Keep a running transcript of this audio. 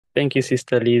Thank you,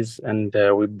 Sister Liz, and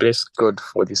we bless God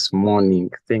for this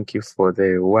morning. Thank you for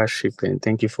the worship and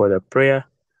thank you for the prayer.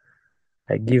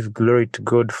 I give glory to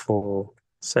God for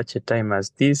such a time as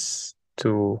this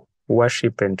to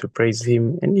worship and to praise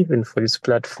Him, and even for this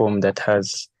platform that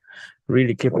has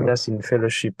really kept us in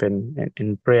fellowship and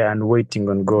in prayer and waiting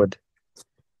on God.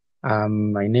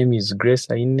 My name is Grace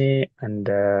Aine, and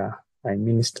I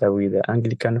minister with the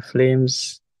Anglican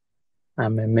Flames.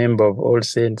 I'm a member of All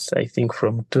Saints, I think,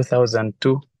 from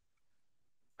 2002.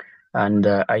 And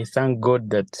I thank God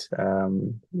that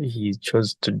He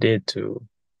chose today to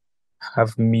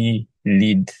have me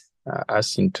lead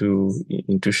us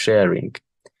into sharing.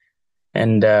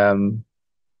 And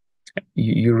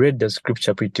you read the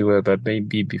scripture pretty well, but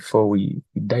maybe before we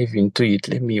dive into it,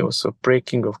 let me also pray.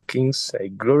 King of Kings, I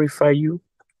glorify you.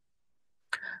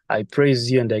 I praise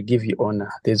you and I give you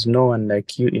honor. There's no one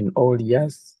like you in all the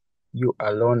earth. You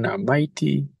alone are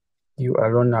mighty. You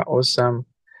alone are awesome.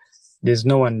 There's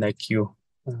no one like you.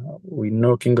 We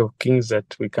know, King of Kings,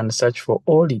 that we can search for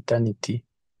all eternity,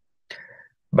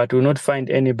 but will not find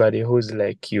anybody who's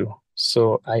like you.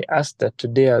 So I ask that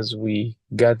today as we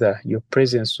gather, your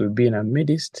presence will be in our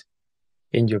midst,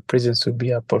 and your presence will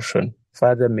be our portion.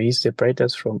 Father, may you separate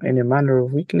us from any manner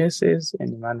of weaknesses,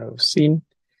 any manner of sin.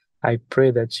 I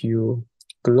pray that you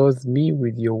clothe me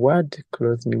with your word,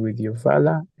 clothe me with your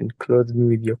valor, and clothe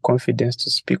me with your confidence to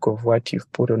speak of what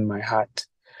you've put on my heart.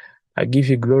 I give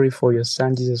you glory for your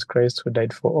Son, Jesus Christ, who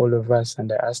died for all of us,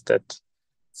 and I ask that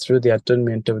through the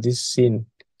atonement of this sin,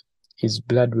 his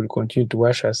blood will continue to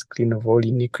wash us clean of all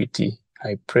iniquity.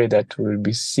 I pray that we will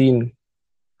be seen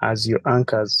as your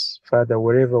anchors. Father,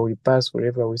 wherever we pass,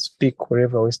 wherever we speak,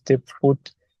 wherever we step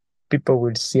foot, people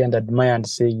will see and admire and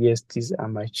say, yes, these are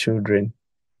my children.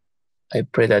 I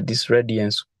pray that this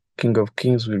radiance, King of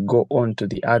Kings, will go on to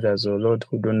the others, oh Lord,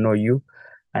 who don't know you.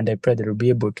 And I pray that we'll be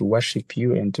able to worship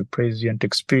you and to praise you and to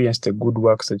experience the good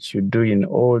works that you do in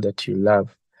all that you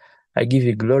love. I give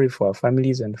you glory for our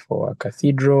families and for our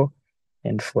cathedral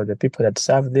and for the people that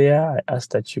serve there. I ask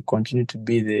that you continue to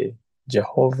be the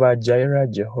Jehovah Jireh,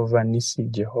 Jehovah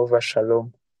Nissi, Jehovah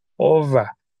Shalom over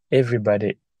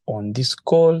everybody on this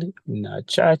call, in our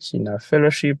church, in our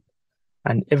fellowship,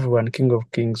 and everyone, King of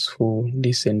Kings, who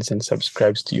listens and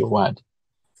subscribes to your word.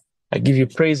 I give you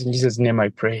praise in Jesus' name I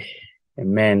pray.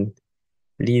 Amen.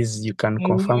 Liz, you can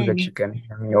confirm that you can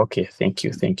hear me. Okay, thank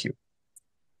you.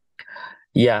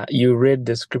 Yeah, you read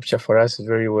the scripture for us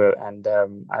very well. And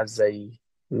as I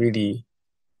really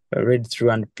read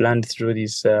through and planned through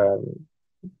this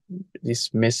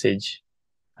message,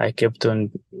 I kept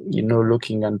on,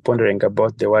 looking and pondering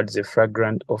about the words, the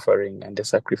fragrant offering and the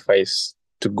sacrifice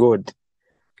to God.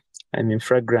 I mean,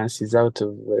 fragrance is out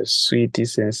of sweet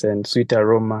essence and sweet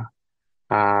aroma,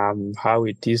 how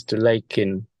it is to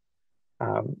liken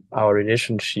our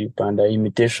relationship and our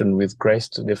imitation with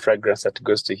Christ to the fragrance that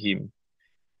goes to him.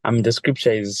 The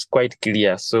scripture is quite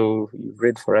clear. So you've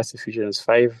read for us Ephesians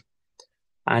 5,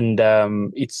 and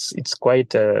it's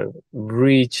quite a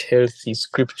rich, healthy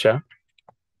scripture.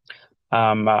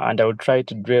 And I will try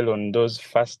to dwell on those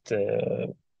first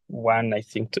 1, I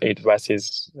think, to 8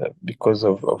 verses because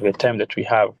of the time that we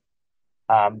have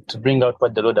to bring out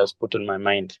what the Lord has put on my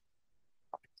mind.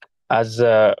 As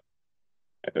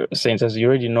saints, as you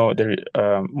already know,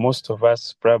 most of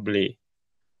us probably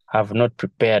have not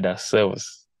prepared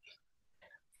ourselves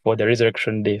for the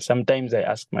resurrection day. Sometimes I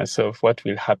ask myself, what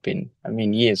will happen? I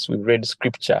mean, yes, we've read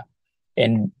scripture,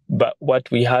 but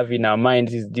what we have in our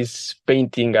minds is this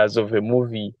painting as of a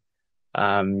movie,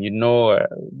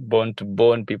 born to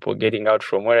born, people getting out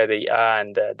from where they are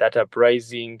and that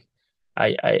uprising.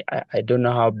 I don't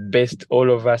know how best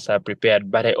all of us are prepared,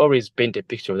 but I always paint a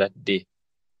picture of that day.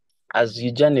 As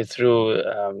you journey through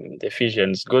the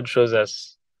Ephesians, God shows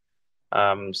us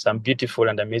some beautiful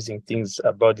and amazing things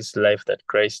about this life that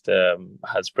Christ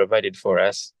has provided for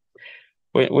us.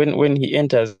 When he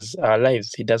enters our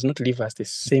lives, he does not leave us the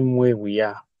same way we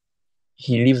are.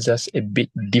 He leaves us a bit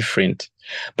different,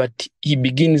 but he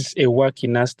begins a work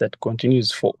in us that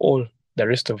continues for all the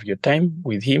rest of your time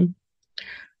with him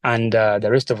and the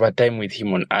rest of our time with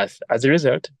him on earth. As a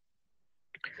result,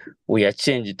 we are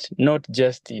changed, not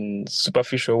just in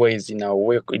superficial ways in our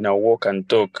walk and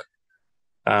talk,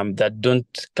 that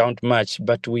don't count much,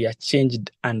 but we are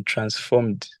changed and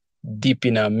transformed deep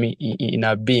in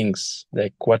our beings,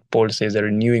 like what Paul says, the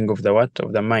renewing of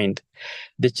the mind.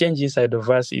 The change inside of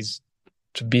us is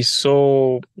to be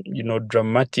so,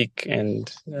 dramatic and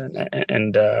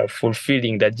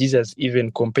fulfilling that Jesus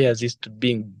even compares this to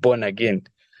being born again.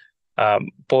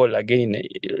 Paul again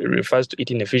refers to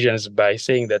it in Ephesians by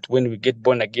saying that when we get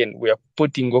born again, we are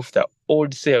putting off the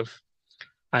old self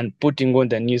and putting on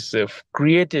the new self,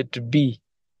 created to be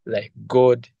like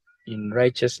God in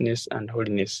righteousness and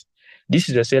holiness. This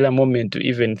is a stellar moment to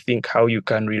even think how you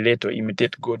can relate or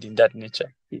imitate God in that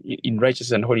nature, in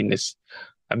righteousness and holiness.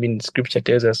 I mean, scripture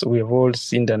tells us we have all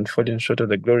sinned and fallen short of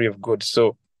the glory of God.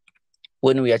 So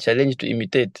when we are challenged to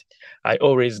imitate, I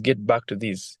always get back to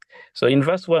this. So in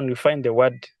verse 1, we find the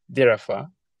word therefore.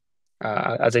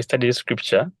 As I studied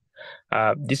scripture,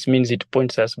 this means it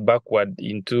points us backward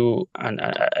into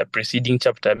a preceding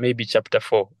chapter, maybe chapter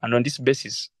 4. And on this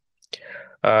basis,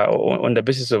 on the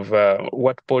basis of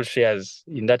what Paul shares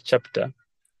in that chapter,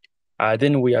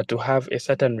 then we are to have a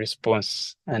certain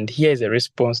response. And here is a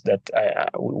response that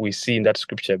we see in that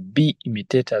scripture: be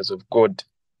imitators of God.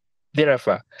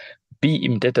 Therefore, be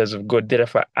imitators of God,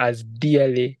 therefore, as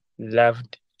dearly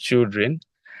loved children,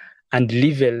 and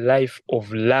live a life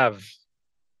of love.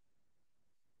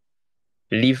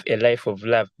 Live a life of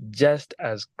love, just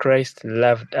as Christ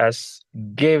loved us,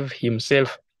 gave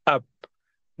himself up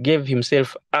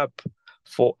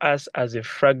for us as a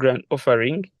fragrant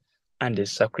offering and a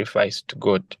sacrifice to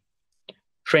God.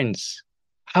 Friends,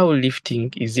 how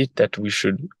lifting is it that we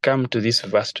should come to this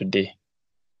verse today?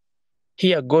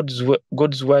 Here, God's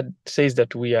word says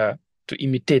that we are to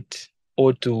imitate,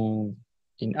 or to,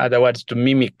 in other words, to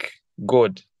mimic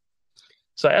God.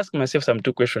 So I ask myself some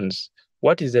two questions.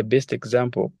 What is the best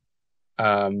example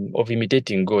of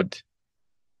imitating God?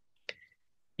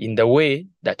 In the way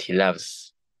that he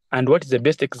loves. And what is the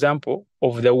best example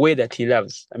of the way that he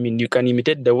loves? I mean, you can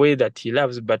imitate the way that he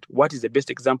loves, but what is the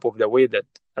best example of the way that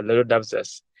the Lord loves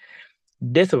us?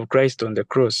 Death of Christ on the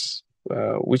cross,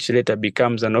 which later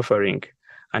becomes an offering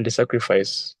and a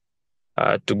sacrifice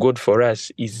to God for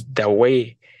us, is the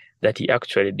way that he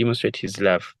actually demonstrates his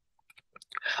love.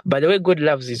 But the way God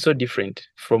loves is so different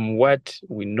from what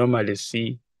we normally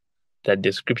see, that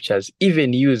the scriptures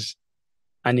even use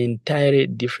an entirely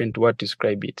different word to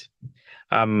describe it.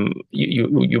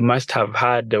 You must have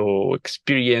heard or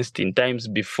experienced in times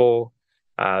before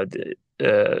the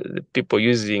people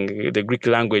using the Greek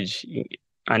language,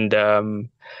 and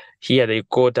here they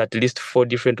quote at least 4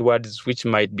 different words which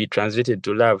might be translated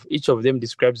to love. Each of them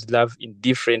describes love in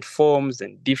different forms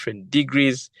and different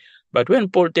degrees. But when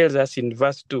Paul tells us in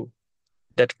verse 2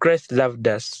 that Christ loved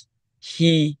us,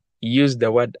 he used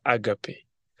the word agape,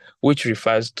 which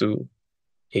refers to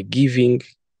a giving,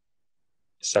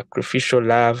 sacrificial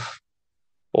love,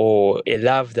 or a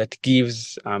love that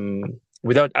gives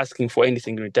without asking for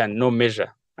anything in return, no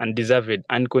measure, undeserved,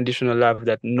 unconditional love,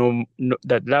 that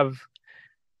that love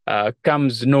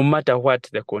comes no matter what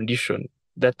the condition.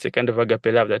 That's the kind of agape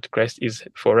love that Christ is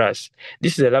for us.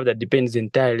 This is a love that depends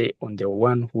entirely on the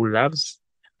one who loves,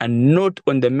 and not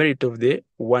on the merit of the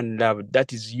one loved,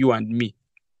 that is you and me.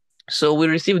 So we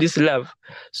receive this love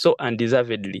so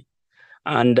undeservedly.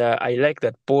 And I like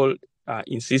that Paul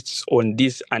insists on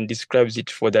this and describes it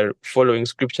for the following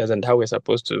scriptures, and how we're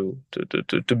supposed to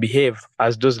behave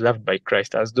as those loved by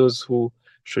Christ, as those who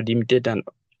should imitate and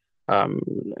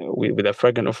with a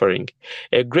fragrant offering.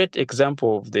 A great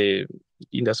example of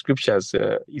in the scriptures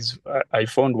I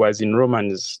found was in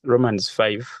Romans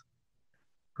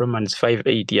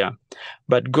 5:8. Yeah,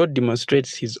 but God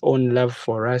demonstrates his own love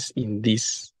for us in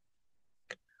this: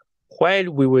 while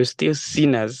we were still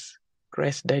sinners,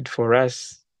 Christ died for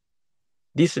us.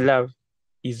 This love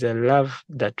is a love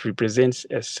that represents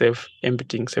a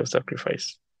self-emptying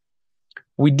self-sacrifice.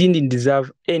 We didn't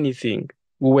deserve anything.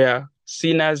 We were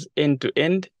sinners end to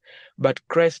end, but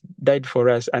Christ died for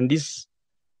us. And this,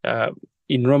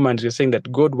 in Romans, we're saying that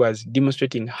God was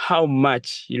demonstrating how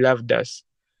much he loved us.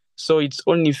 So it's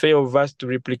only fair of us to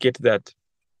replicate that.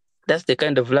 That's the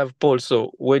kind of love Paul saw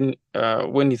when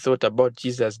he thought about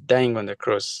Jesus dying on the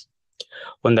cross.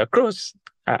 On the cross,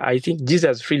 I think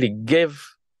Jesus really gave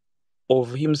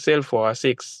of himself for our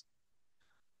sakes.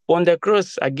 On the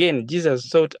cross, again, Jesus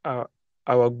sought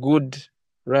our good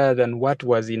rather than what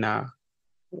was in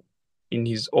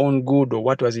his own good, or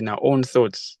what was in our own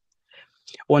thoughts.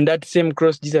 On that same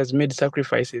cross, Jesus made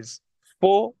sacrifices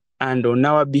for and on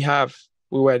our behalf.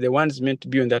 We were the ones meant to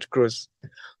be on that cross.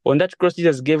 On that cross,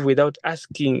 Jesus gave without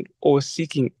asking or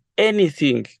seeking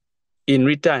anything in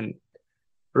return.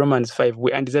 Romans 5,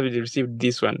 we undeservedly received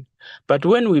this one. But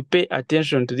when we pay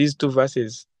attention to these 2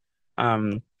 verses,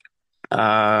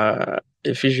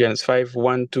 Ephesians 5,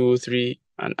 1, 2, 3,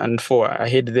 and 4,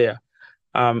 ahead there,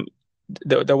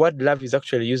 the word love is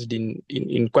actually used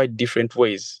in quite different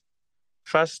ways.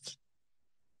 First,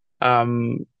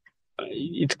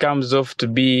 it comes off to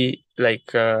be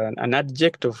like an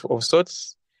adjective of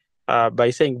sorts, by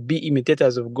saying, be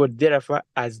imitators of God, therefore,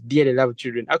 as dearly loved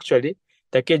children. Actually,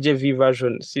 the KJV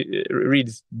version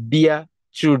reads, dear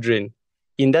children.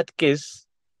 In that case,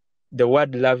 the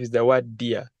word love is the word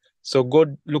dear. So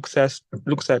God looks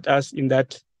at us in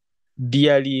that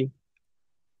dearly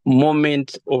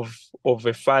moment of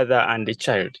a father and a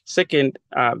child. Second,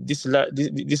 this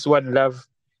word love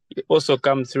also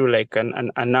comes through like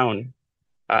a noun.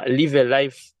 Live a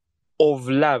life of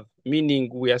love, meaning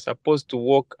we are supposed to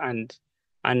walk and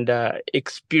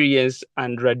experience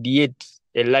and radiate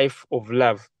a life of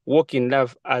love. Walk in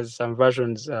love, as some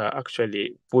versions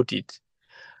actually put it.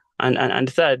 And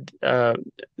third,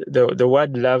 the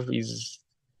word love is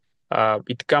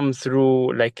it comes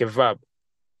through like a verb,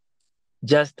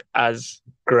 just as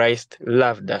Christ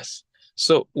loved us.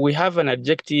 So we have an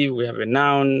adjective, we have a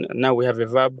noun, now we have a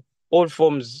verb, all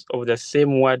forms of the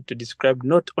same word to describe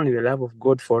not only the love of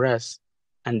God for us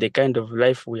and the kind of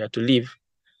life we are to live,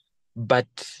 but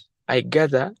I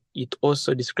gather it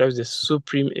also describes the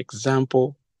supreme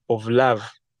example of love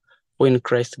when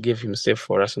Christ gave himself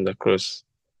for us on the cross.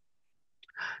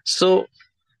 So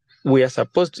we are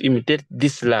supposed to imitate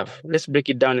this love. Let's break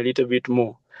it down a little bit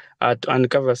more to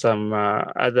uncover some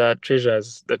other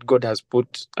treasures that God has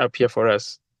put up here for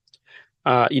us.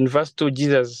 In verse 2,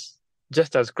 Jesus,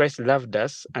 just as Christ loved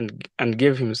us and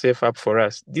gave himself up for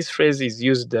us. This phrase is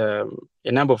used a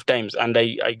number of times, and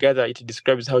I gather it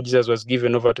describes how Jesus was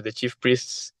given over to the chief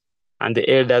priests and the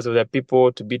elders of the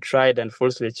people to be tried and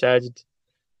falsely charged.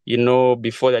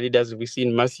 Before the leaders we see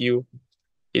in Matthew,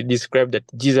 it described that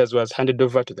Jesus was handed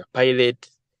over to the Pilate.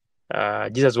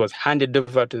 Jesus was handed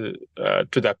over to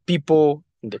the people.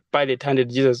 The Pilate handed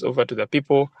Jesus over to the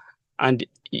people. And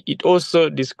it also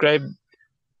described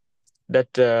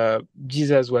that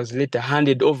Jesus was later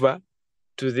handed over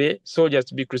to the soldiers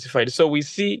to be crucified. So we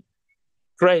see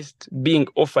Christ being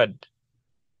offered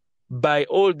by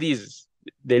all these,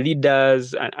 the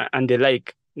leaders and the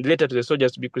like, later to the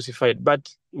soldiers to be crucified.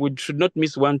 But we should not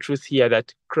miss one truth here,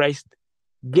 that Christ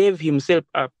gave himself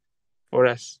up for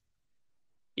us.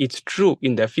 It's true,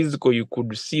 in the physical, you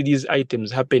could see these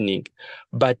items happening,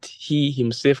 but he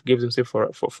himself gave himself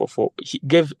he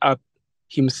gave up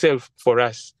himself for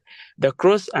us. The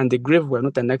cross and the grave were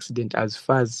not an accident as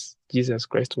far as Jesus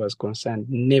Christ was concerned.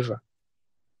 Never.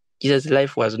 Jesus'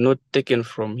 life was not taken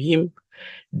from him.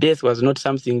 Death was not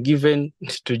something given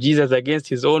to Jesus against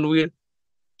his own will.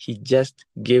 He just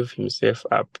gave himself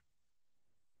up.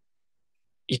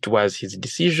 It was his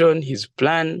decision, his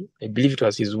plan. I believe it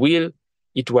was his will.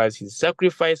 It was his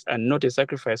sacrifice, and not a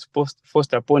sacrifice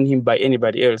forced upon him by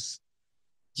anybody else.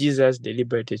 Jesus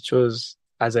deliberately chose,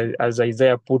 as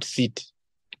Isaiah puts it,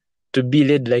 to be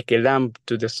led like a lamb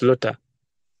to the slaughter.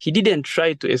 He didn't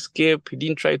try to escape. He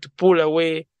didn't try to pull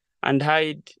away and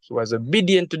hide. He was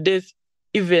obedient to death,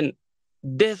 even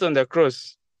death on the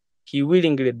cross. He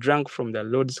willingly drank from the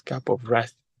Lord's cup of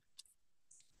wrath.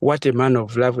 What a man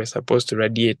of love we're supposed to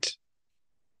radiate.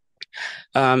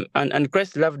 And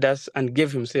Christ loved us and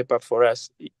gave himself up for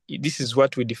us. This is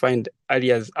what we defined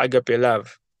earlier as agape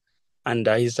love. And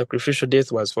his sacrificial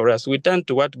death was for us. We turn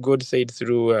to what God said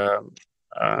through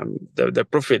the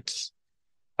prophets,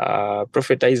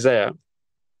 Prophet Isaiah.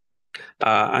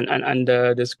 And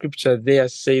the scripture there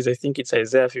says, I think it's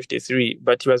Isaiah 53,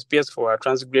 but he was pierced for our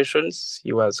transgressions.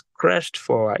 He was crushed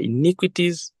for our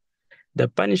iniquities. The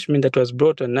punishment that was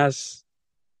brought on us,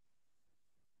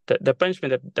 the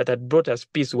punishment that had brought us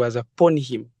peace was upon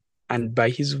him, and by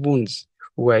his wounds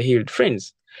we were healed.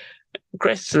 Friends,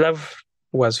 Christ's love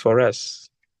was for us.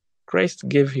 Christ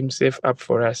gave himself up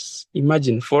for us.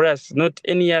 Imagine, for us, not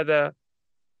any other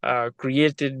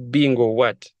created being or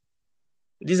what.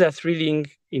 These are thrilling,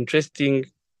 interesting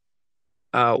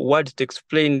words to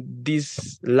explain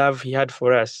this love he had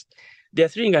for us. They are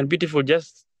thrilling and beautiful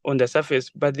just on the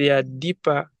surface, but they are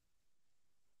deeper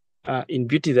in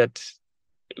beauty that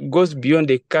goes beyond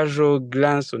a casual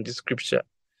glance on the scripture.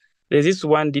 There's this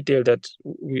one detail that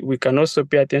we can also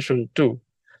pay attention to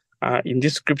in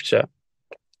this scripture.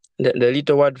 The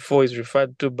little word "for" is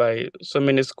referred to by so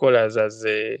many scholars as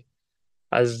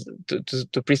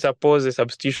to presuppose a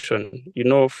substitution,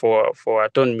 for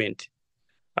atonement.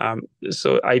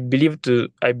 So I believe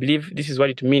this is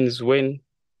what it means when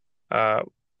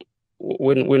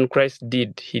Christ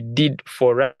he did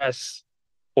for us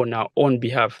on our own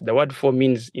behalf. The word "for"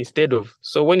 means instead of.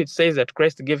 So when it says that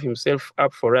Christ gave himself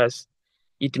up for us,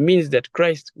 it means that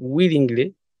Christ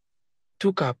willingly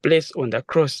took our place on the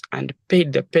cross and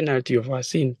paid the penalty of our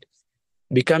sin,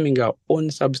 becoming our own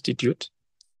substitute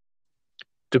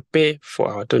to pay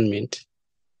for our atonement.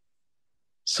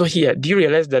 So here, do you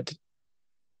realize that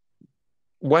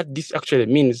what this actually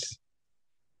means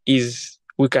is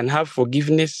we can have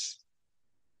forgiveness,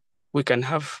 we can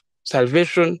have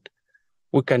salvation,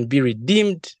 we can be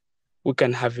redeemed, we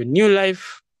can have a new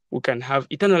life, we can have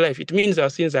eternal life. It means our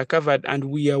sins are covered and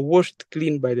we are washed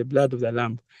clean by the blood of the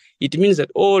Lamb. It means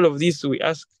that all of this we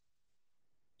ask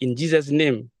in Jesus'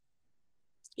 name,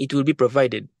 it will be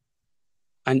provided.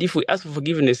 And if we ask for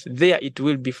forgiveness, there it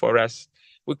will be for us.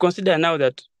 We consider now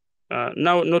that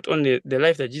now not only the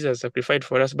life that Jesus sacrificed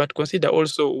for us, but consider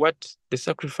also what the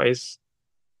sacrifice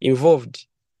involved.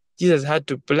 Jesus had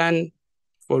to plan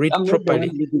for it properly.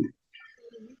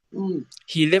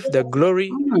 He left the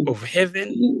glory of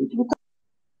heaven.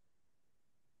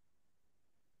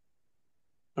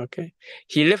 Okay.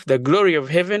 He left the glory of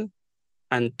heaven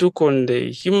and took on the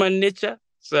human nature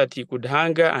so that he could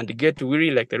hunger and get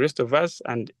weary like the rest of us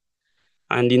and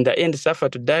in the end suffer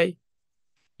to die.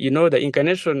 You know, the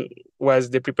incarnation was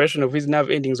the preparation of his nerve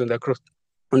endings on the cross.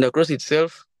 On the cross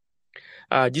itself,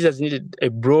 Jesus needed a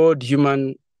broad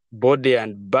human body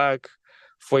and back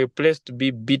for a place to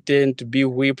be beaten, to be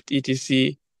whipped,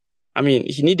 etc. I mean,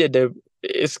 he needed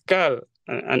a skull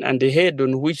and a head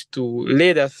on which to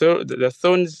lay the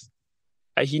thorns.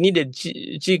 He needed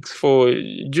cheeks for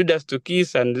Judas to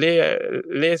kiss and lay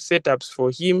setups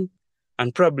for him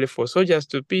and probably for soldiers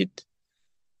to beat.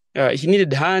 He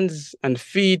needed hands and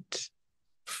feet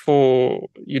for,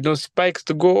 spikes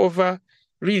to go over.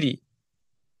 Really,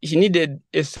 he needed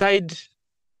a side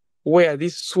where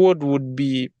this sword would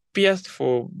be pierced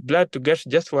for blood to gush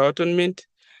just for atonement.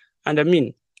 And I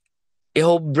mean, a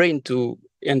whole brain to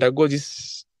undergo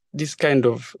this kind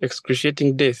of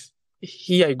excruciating death.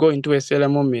 Here I go into a cellar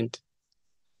moment.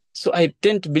 So I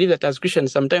tend to believe that as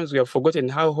Christians, sometimes we have forgotten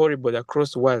how horrible the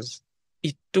cross was.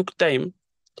 It took time,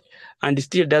 and it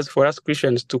still does for us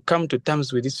Christians to come to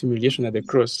terms with this humiliation at the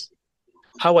cross.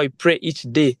 How I pray each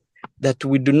day that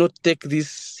we do not take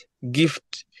this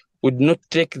gift, we do not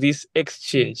take this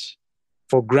exchange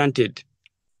for granted.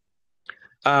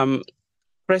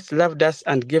 Christ loved us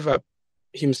and gave up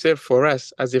himself for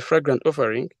us as a fragrant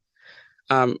offering.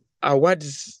 Our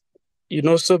words,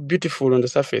 so beautiful on the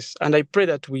surface. And I pray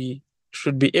that we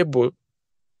should be able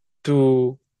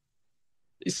to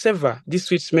savor this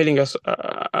sweet smelling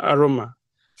aroma.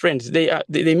 Friends,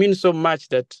 they mean so much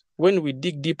that when we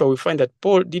dig deeper, we find that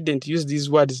Paul didn't use these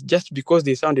words just because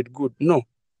they sounded good. No,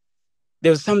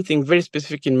 there was something very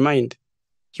specific in mind.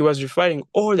 He was referring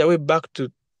all the way back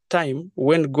to time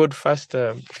when God first,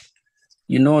 told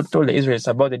the Israelites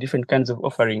about the different kinds of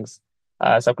offerings,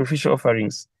 sacrificial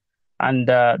offerings, and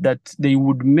that they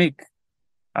would make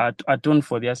to atone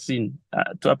for their sin.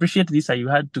 To appreciate this, you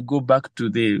had to go back to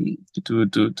the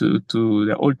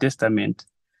Old Testament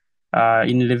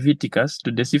in Leviticus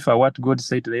to decipher what God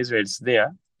said to the Israelites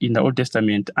there in the Old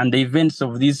Testament, and the events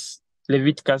of this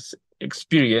Leviticus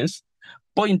experience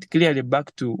point clearly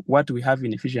back to what we have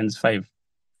in Ephesians 5.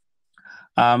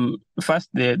 First,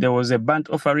 there was a burnt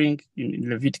offering in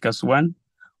Leviticus 1,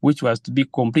 which was to be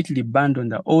completely burned on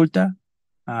the altar.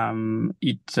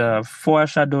 It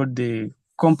foreshadowed the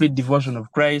complete devotion of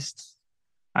Christ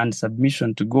and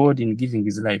submission to God in giving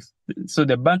his life. So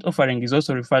the burnt offering is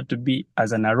also referred to be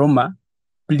as an aroma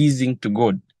pleasing to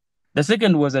God. The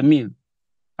second was a meal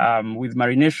with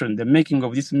marination. The making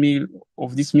of this meal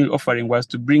offering was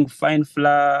to bring fine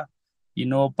flour,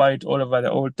 pour it all over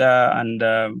the altar,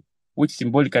 and which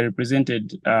symbolically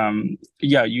represented,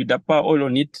 you'd pour oil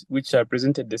on it, which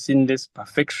represented the sinless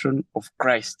perfection of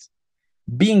Christ,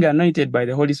 being anointed by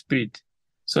the Holy Spirit.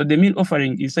 So the meal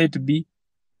offering is said to be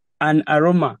an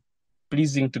aroma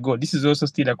pleasing to God. This is also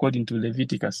still according to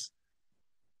Leviticus.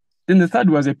 Then the third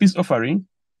was a peace offering,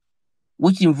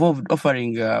 which involved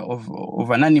offering of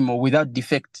an animal without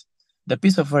defect. The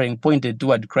peace offering pointed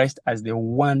toward Christ as the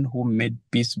one who made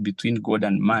peace between God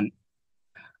and man.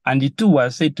 And it too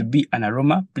was said to be an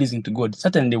aroma pleasing to God.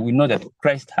 Certainly we know that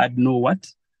Christ had no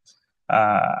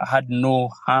had no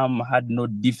harm, had no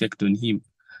defect on him.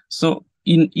 So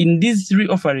in these three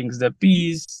offerings, the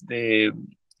peace, the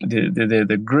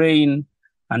grain,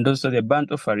 and also the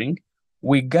burnt offering,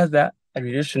 we gather a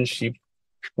relationship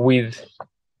with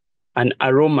an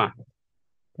aroma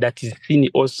that is seen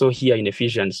also here in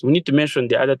Ephesians. We need to mention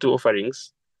the other two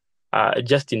offerings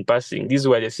just in passing. These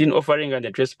were the sin offering and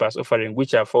the trespass offering,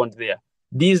 which are found there.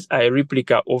 These are a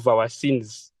replica of our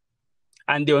sins,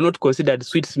 and they were not considered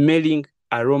sweet-smelling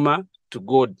aroma to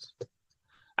God.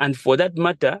 And for that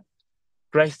matter,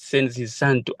 Christ sends his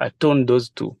son to atone those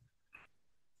two.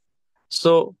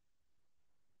 So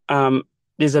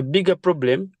there's a bigger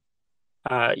problem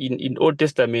in Old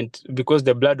Testament, because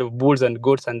the blood of bulls and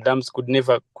goats and lambs could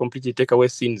never completely take away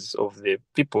sins of the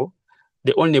people.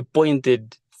 They only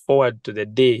pointed forward to the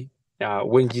day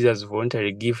when Jesus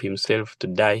voluntarily gave himself to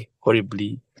die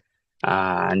horribly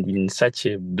and in such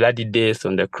a bloody death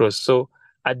on the cross. So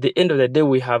at the end of the day,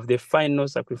 we have the final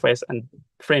sacrifice. And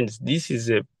friends, this is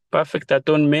a perfect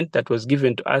atonement that was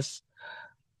given to us.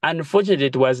 Unfortunately,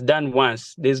 it was done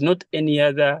once. There's not any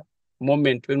other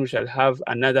moment when we shall have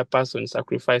another person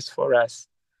sacrifice for us.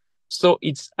 So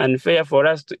it's unfair for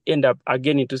us to end up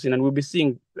again into sin. And we'll be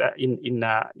seeing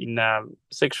in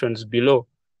sections below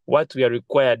what we are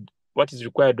required, what is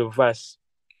required of us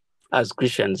as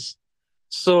Christians.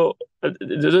 So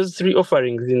those three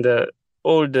offerings in the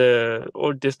Old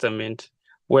Testament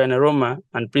were an aroma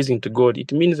and pleasing to God.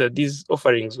 It means that these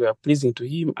offerings were pleasing to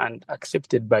Him and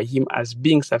accepted by Him as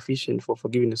being sufficient for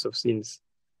forgiveness of sins.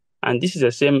 And this is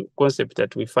the same concept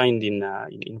that we find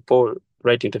in Paul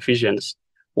writing to Ephesians,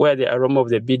 where the aroma of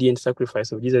the obedient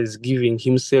sacrifice of Jesus is giving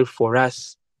Himself for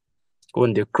us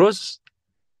on the cross,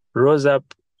 rose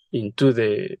up into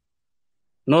the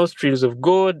nostrils of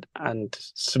God and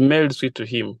smelled sweet to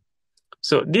Him.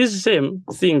 So these same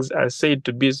things are said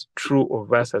to be true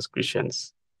of us as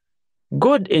Christians.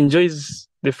 God enjoys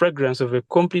the fragrance of a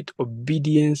complete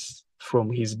obedience from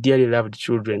His dearly loved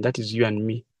children, that is you and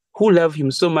me, who love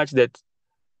Him so much that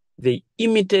they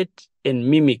imitate and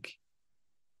mimic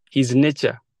His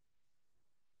nature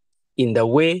in the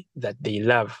way that they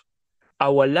love.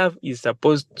 Our love is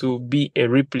supposed to be a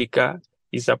replica,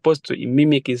 is supposed to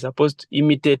mimic, is supposed to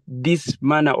imitate this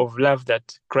manner of love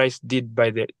that Christ did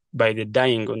by the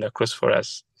dying on the cross for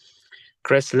us.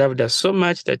 Christ loved us so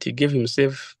much that He gave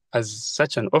Himself as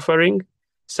such an offering.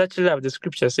 Such love, the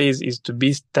scripture says, is to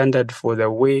be standard for the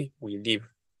way we live.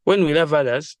 When we love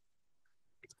others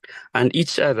and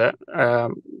each other,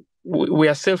 we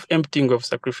are self-emptying of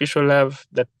sacrificial love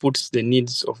that puts the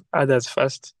needs of others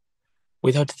first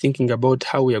without thinking about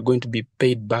how we are going to be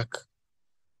paid back.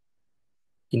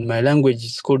 In my language,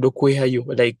 it's called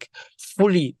okwehayo, like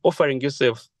fully offering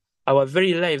yourself. Our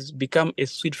very lives become a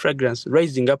sweet fragrance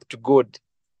rising up to God.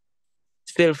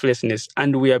 Selflessness,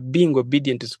 and we are being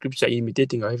obedient to Scripture,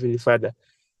 imitating our Heavenly Father.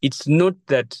 It's not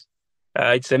that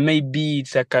it's a maybe,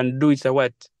 it's a can do, it's a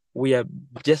what. We are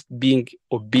just being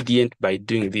obedient by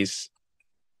doing this.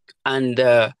 And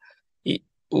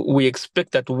we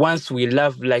expect that once we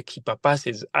love like He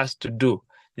purposes us to do,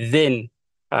 then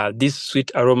this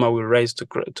sweet aroma will rise to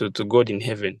God in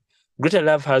heaven. Greater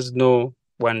love has no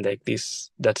one like this,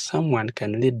 that someone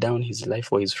can lay down his life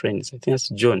for his friends. I think that's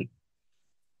John.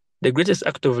 The greatest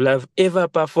act of love ever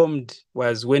performed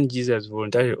was when Jesus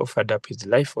voluntarily offered up His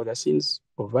life for the sins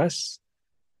of us,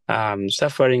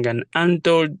 suffering an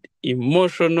untold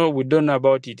emotional, we don't know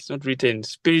about it, it's not written,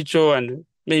 spiritual and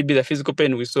maybe the physical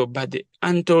pain we saw, but the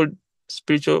untold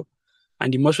spiritual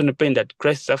and emotional pain that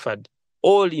Christ suffered,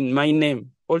 all in my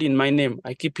name, all in my name.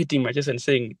 I keep hitting my chest and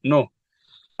saying, no.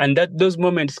 And that those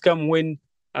moments come when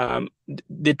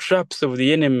the traps of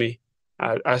the enemy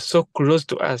are so close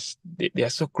to us. They are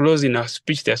so close in our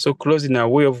speech. They are so close in our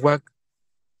way of work.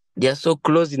 They are so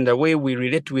close in the way we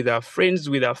relate with our friends,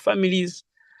 with our families.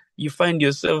 You find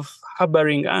yourself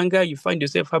harboring anger. You find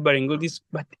yourself harboring all this,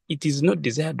 but it is not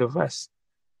desired of us.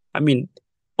 I mean,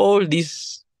 all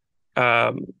this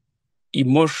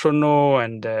emotional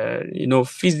and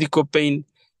physical pain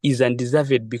is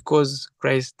undeserved because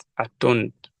Christ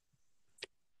atoned.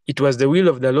 It was the will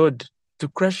of the Lord to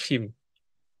crush Him,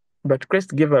 but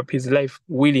Christ gave up His life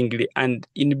willingly, and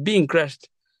in being crushed,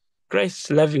 Christ's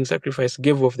loving sacrifice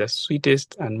gave off the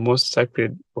sweetest and most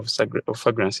sacred of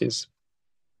fragrances.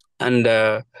 And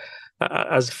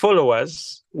as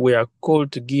followers, we are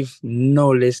called to give no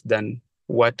less than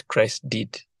what Christ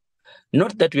did.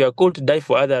 Not that we are called to die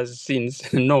for others'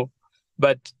 sins, no,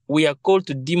 but we are called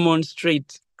to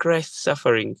demonstrate Christ's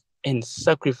suffering and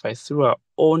sacrifice through our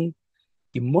own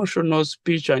emotional,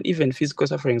 spiritual, and even physical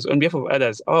sufferings on behalf of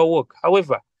others, our work,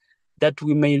 however, that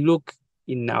we may look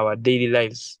in our daily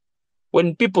lives.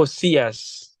 When people see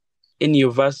us, any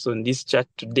of us on this chat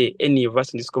today, any of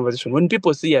us in this conversation, when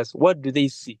people see us, what do they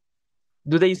see?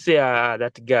 Do they say,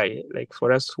 that guy, like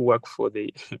for us who work for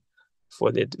the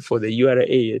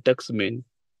URA taxman,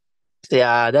 say,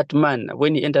 that man,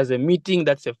 when he enters a meeting,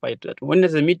 that's a fight. When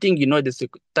there's a meeting, there's a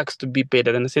tax to be paid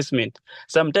as an assessment.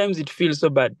 Sometimes it feels so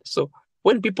bad. So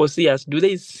when people see us, do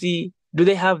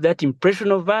they have that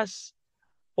impression of us,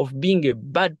 of being a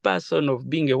bad person, of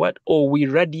being a what? Or we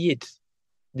radiate?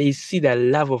 They see the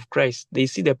love of Christ. They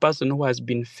see the person who has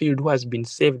been filled, who has been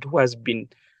saved, who has been,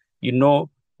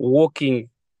 walking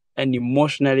an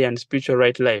emotionally and spiritual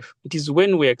right life. It is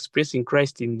when we're expressing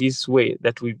Christ in this way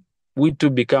that we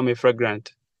too become a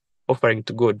fragrant offering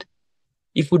to God.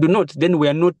 If we do not, then we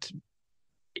are not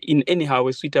in anyhow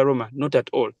a sweet aroma, not at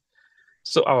all.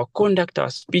 So our conduct, our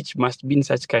speech must be in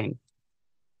such kind.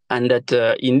 And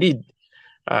that indeed,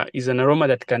 is an aroma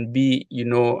that can be,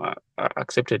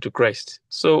 accepted to Christ.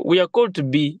 So we are called to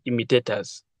be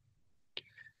imitators.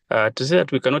 To say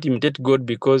that we cannot imitate God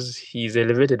because he is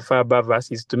elevated far above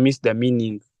us is to miss the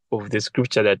meaning of the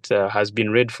scripture that has been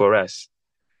read for us.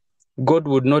 God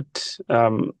would not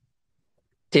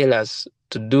tell us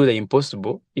to do the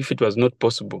impossible if it was not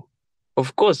possible.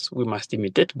 Of course, we must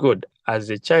imitate God. As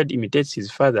a child imitates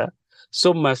his father,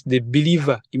 so must the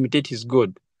believer imitate his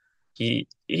God. He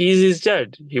is his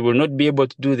child. He will not be able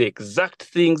to do the exact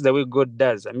things the way God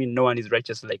does. I mean, no one is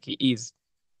righteous like he is.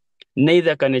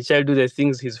 Neither can a child do the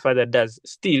things his father does.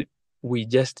 Still, we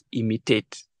just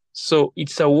imitate. So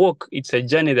it's a walk, it's a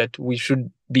journey that we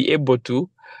should be able to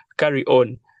carry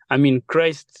on. I mean,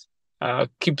 Christ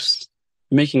keeps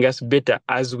making us better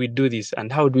as we do this.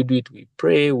 And how do we do it? We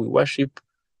pray, we worship,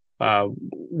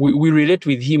 we relate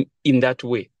with him in that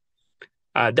way.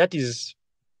 That is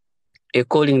a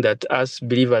calling that us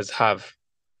believers have.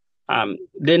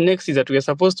 Then next is that we are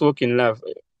supposed to walk in love.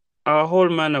 Our whole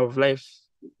manner of life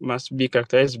must be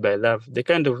characterized by love. The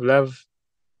kind of love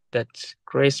that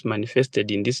Christ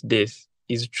manifested in these days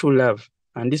is true love.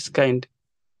 And this kind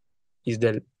is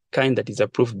the kind that is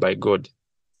approved by God.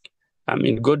 I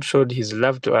mean, God showed his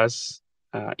love to us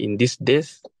in this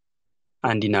death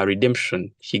and in our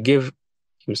redemption. He gave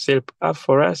himself up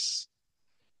for us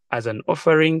as an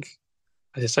offering,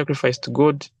 as a sacrifice to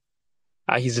God.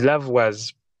 His love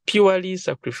was purely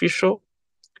sacrificial,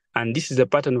 and this is a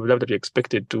pattern of love that we're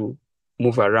expected to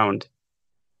move around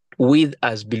with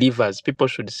as believers. People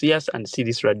should see us and see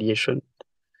this radiation.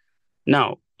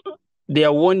 Now, there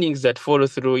are warnings that follow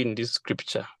through in this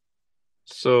scripture.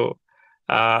 So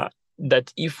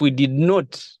that if we did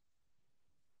not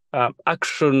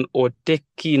action or take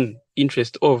in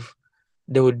interest of,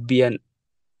 there would be an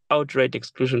outright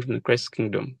exclusion from the Christ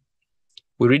kingdom.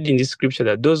 We read in this scripture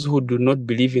that those who do not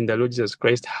believe in the Lord Jesus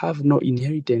Christ have no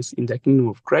inheritance in the kingdom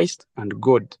of Christ and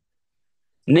God.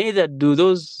 Neither do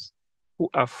those who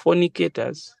are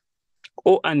fornicators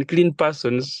or unclean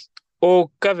persons or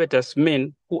covetous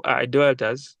men who are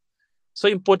idolaters. So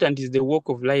important is the walk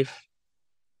of life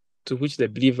to which the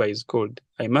believer is called.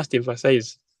 I must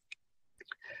emphasize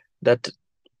that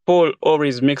Paul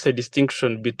always makes a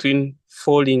distinction between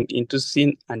falling into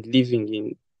sin and living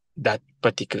in that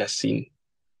particular sin.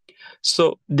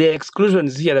 So the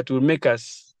exclusions here that will make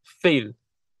us fail.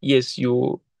 Yes,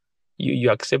 you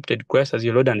accepted Christ as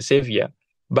your Lord and Savior,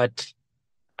 but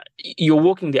you're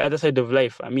walking the other side of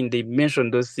life. I mean, they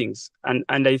mentioned those things. And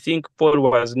I think Paul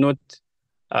was not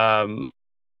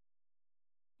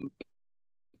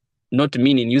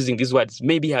meaning using these words.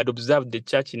 Maybe he had observed the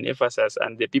church in Ephesus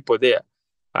and the people there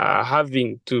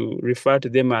having to refer to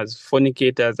them as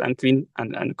fornicators, unclean,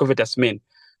 and covetous men.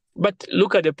 But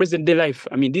look at the present day life.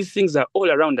 I mean, these things are all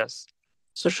around us.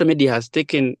 Social media has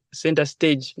taken center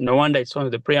stage. No wonder it's one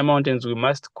of the prayer mountains we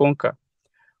must conquer.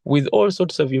 With all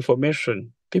sorts of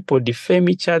information, people defame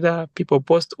each other. People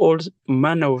post all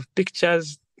manner of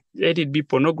pictures, let it be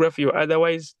pornography or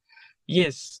otherwise.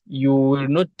 Yes, you will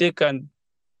not take a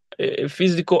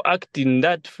physical act in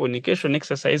that fornication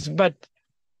exercise, but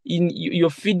you're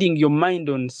feeding your mind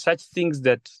on such things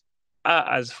that are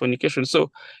as fornication. So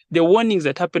the warnings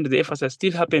that happened to the Ephesus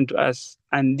still happen to us,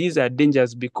 and these are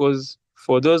dangers because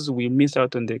for those we miss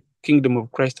out on the kingdom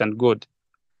of Christ and God.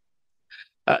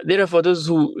 Therefore, those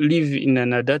who live in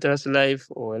an adulterous life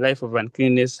or a life of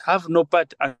uncleanness have no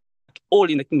part at all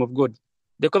in the kingdom of God.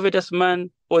 The covetous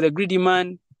man or the greedy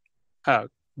man,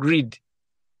 greed.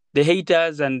 The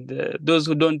haters and those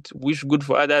who don't wish good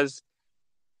for others,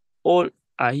 all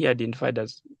are here identified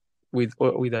as with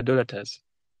idolaters.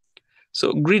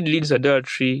 So greed leads to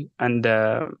adultery, and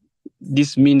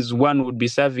this means one would be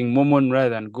serving Mammon rather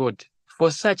than God. For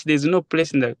such, there's no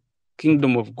place in the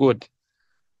kingdom of God.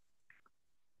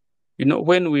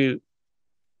 When we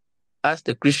ask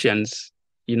the Christians,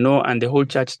 and the whole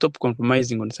church stop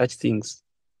compromising on such things,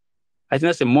 I think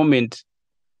that's a moment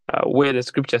where the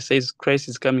scripture says Christ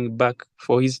is coming back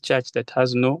for his church that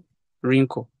has no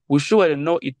wrinkle. We surely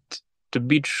know it to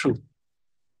be true.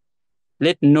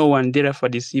 Let no one therefore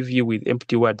deceive you with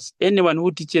empty words. Anyone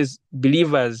who teaches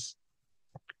believers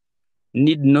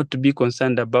need not to be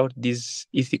concerned about these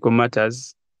ethical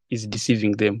matters is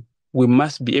deceiving them. We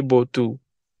must be able to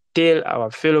tell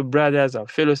our fellow brothers, our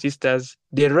fellow sisters,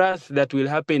 the wrath that will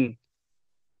happen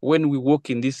when we walk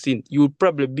in this sin. You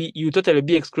totally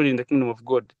be excluded in the kingdom of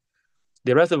God.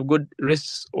 The wrath of God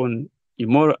rests on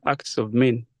immoral acts of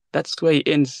men. That's where he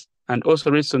ends, and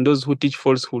also rests on those who teach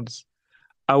falsehoods.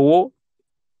 A war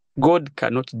God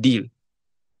cannot deal.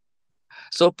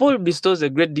 So Paul bestows a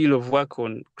great deal of work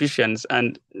on Christians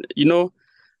and,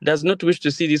 does not wish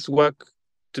to see this work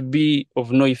to be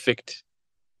of no effect.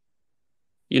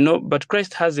 But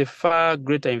Christ has a far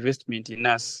greater investment in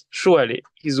us. Surely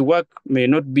his work may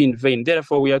not be in vain.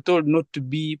 Therefore, we are told not to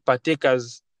be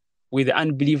partakers with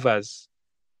unbelievers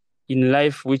in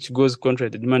life which goes contrary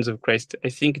to the demands of Christ. I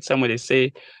think it's somewhere they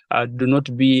say, do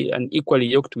not be unequally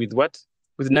yoked with what?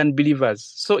 With non-believers.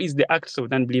 So is the acts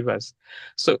of non-believers.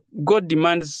 So God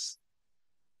demands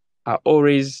are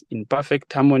always in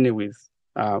perfect harmony with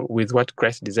what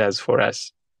Christ desires for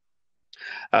us.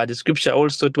 The scripture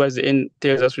also towards the end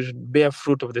tells us we should bear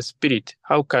fruit of the Spirit.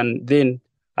 How can then,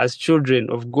 as children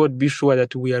of God, be sure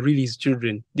that we are really his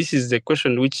children? This is the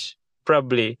question which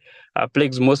probably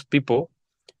plagues most people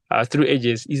through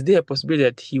ages. Is there a possibility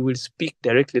that he will speak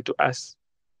directly to us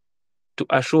to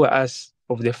assure us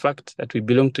of the fact that we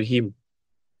belong to him?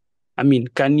 I mean,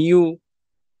 can you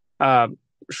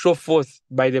show forth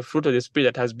by the fruit of the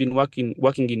Spirit that has been working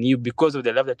in you because of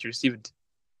the love that you received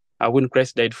when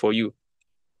Christ died for you?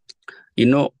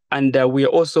 And we are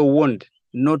also warned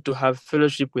not to have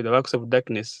fellowship with the works of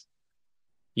darkness.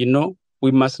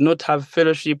 We must not have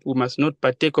fellowship. We must not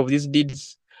partake of these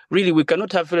deeds. Really, we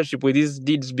cannot have fellowship with these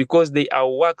deeds because they are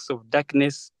works of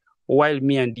darkness, while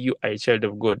me and you are a child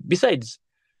of God. Besides,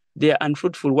 they are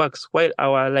unfruitful works, while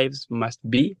our lives must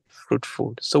be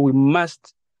fruitful. So we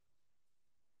must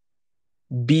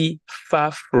be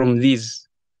far from these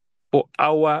for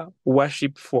our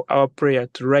worship, for our prayer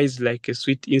to rise like a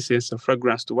sweet incense of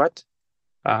fragrance to what?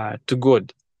 To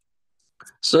God.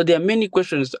 So there are many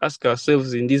questions to ask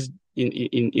ourselves in these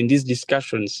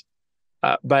discussions.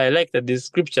 But I like that the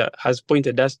scripture has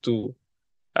pointed us to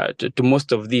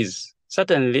most of these.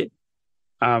 Certainly,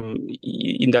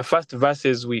 in the first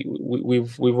verses,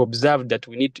 we've observed that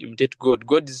we need to imitate God.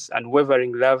 God's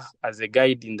unwavering love as a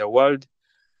guide in the world,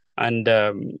 and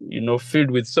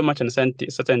filled with so much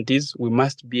uncertainties, we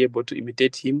must be able to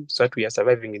imitate him so that we are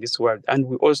surviving in this world. And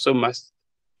we also must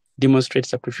demonstrate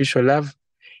sacrificial love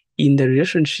in the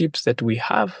relationships that we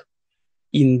have,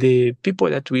 in the people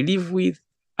that we live with,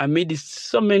 amidst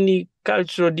so many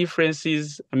cultural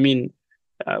differences. I mean,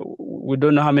 we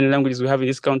don't know how many languages we have in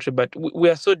this country, but we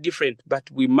are so different, but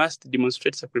we must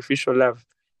demonstrate sacrificial love.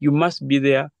 You must be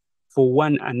there for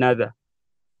one another.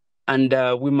 And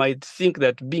we might think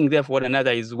that being there for one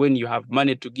another is when you have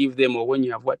money to give them or when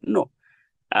you have what? No.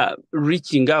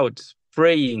 Reaching out,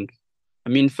 praying,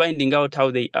 finding out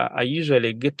how they are. I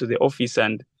usually get to the office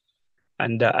and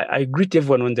I greet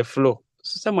everyone on the floor.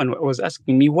 So someone was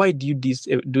asking me, why do you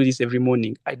do this every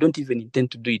morning? I don't even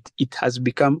intend to do it. It has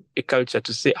become a culture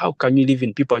to say, how can you live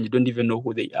in people and you don't even know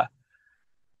who they are?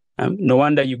 No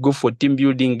wonder you go for team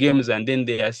building games and then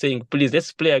they are saying, please,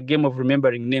 let's play a game of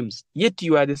remembering names. Yet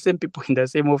you are the same people in the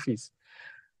same office.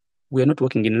 We are not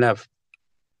working in love.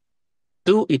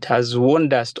 2, it has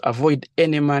warned us to avoid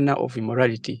any manner of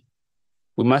immorality.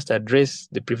 We must address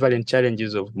the prevalent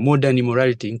challenges of modern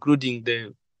immorality, including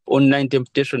the online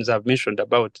temptations I've mentioned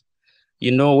about.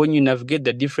 When you navigate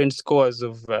the different scores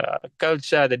of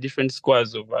culture, the different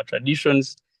scores of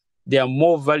traditions, there are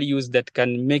more values that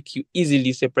can make you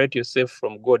easily separate yourself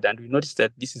from God. And we notice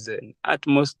that this is an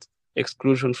utmost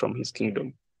exclusion from his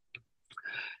kingdom.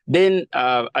 Then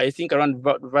I think around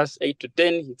verse 8 to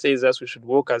 10, he says us we should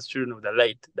walk as children of the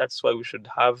light. That's why we should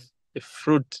have the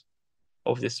fruit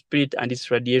of the Spirit and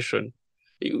its radiation.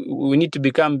 We need to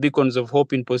become beacons of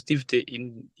hope and positivity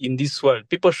in this world.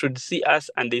 People should see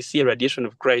us and they see a radiation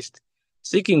of Christ.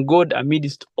 Seeking God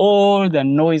amidst all the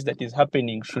noise that is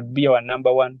happening should be our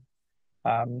number one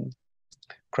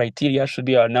criteria, should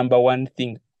be our number one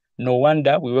thing. No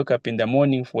wonder we wake up in the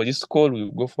morning for this call,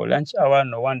 we go for lunch hour.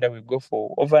 No wonder we go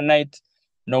for overnight.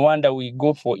 No wonder we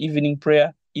go for evening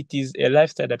prayer. It is a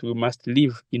lifestyle that we must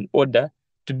live in order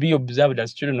to be observed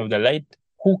as children of the light,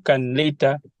 who can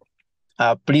later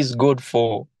please God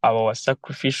for our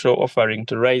sacrificial offering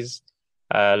to rise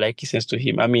like incense to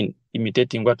him.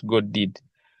 Imitating what God did.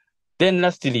 Then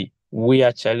lastly, we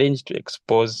are challenged to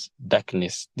expose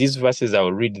darkness. These verses,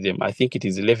 I'll read them. I think it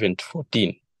is 11 to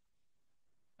 14.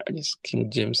 It's King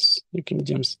James,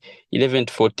 11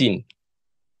 to 14.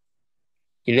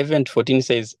 11 to 14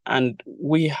 says, and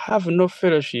we have no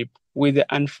fellowship with the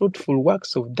unfruitful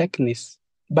works of darkness,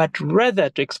 but rather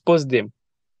to expose them.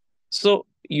 So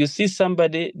you see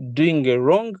somebody doing a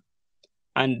wrong,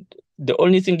 and the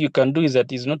only thing you can do is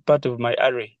that it's not part of my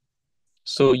array.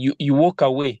 So you walk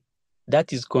away.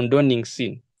 That is condoning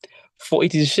sin. For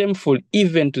it is shameful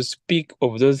even to speak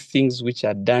of those things which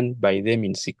are done by them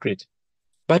in secret.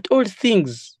 But all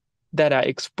things that are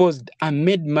exposed are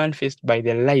made manifest by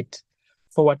the light.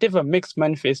 For whatever makes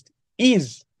manifest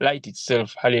is light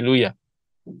itself. Hallelujah.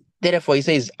 Therefore, he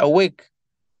says, awake,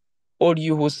 all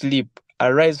you who sleep,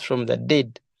 arise from the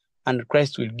dead, and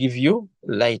Christ will give you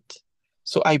light.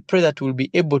 So I pray that we'll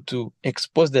be able to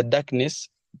expose the darkness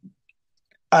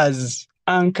as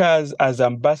anchors, as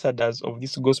ambassadors of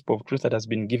this gospel of truth that has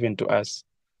been given to us.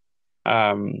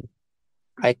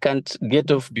 I can't get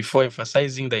off before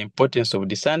emphasizing the importance of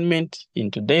discernment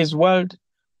in today's world.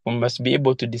 We must be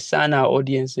able to discern our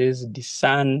audiences,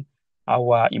 discern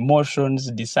our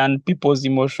emotions, discern people's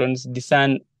emotions,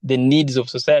 discern the needs of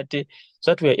society,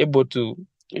 so that we are able to,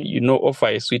 offer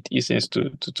a sweet essence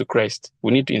to Christ.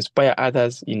 We need to inspire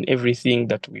others in everything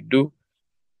that we do.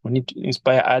 We need to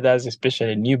inspire others,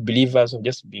 especially new believers who have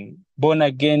just been born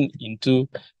again, into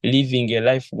living a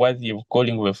life worthy of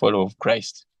calling of a follower of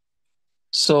Christ.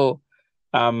 So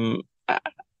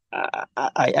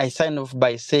I sign off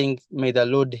by saying, may the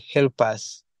Lord help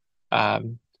us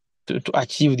to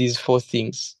achieve these four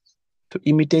things: to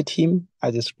imitate him,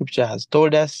 as the scripture has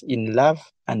told us, in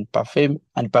love, and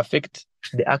perfect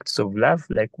the acts of love,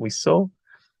 like we saw,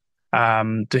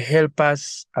 to help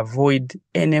us avoid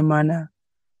any manner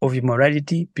of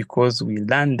immorality, because we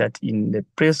learn that in the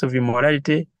place of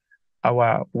immorality,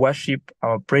 our worship,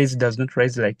 our praise does not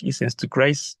rise like incense to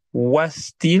Christ. Worse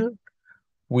still,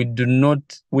 we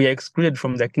are excluded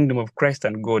from the kingdom of Christ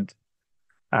and God.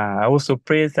 I also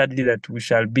pray, thirdly, that we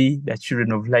shall be the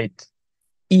children of light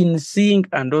in seeing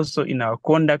and also in our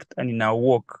conduct and in our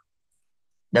walk,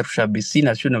 that we shall be seen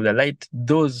as children of the light,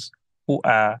 those who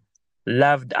are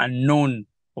loved and known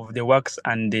of the works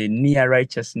and the near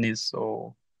righteousness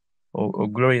or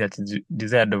glory that is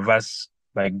desired of us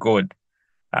by God.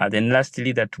 Then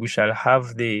lastly, that we shall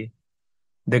have the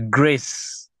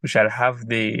grace, we shall have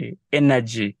the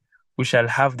energy, we shall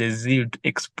have the zeal to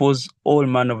expose all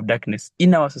manner of darkness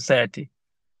in our society,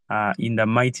 in the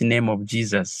mighty name of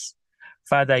Jesus.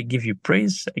 Father, I give you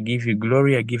praise, I give you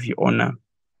glory, I give you honor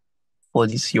for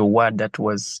this your word that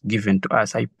was given to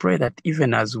us. I pray that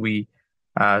even as we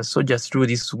soldier through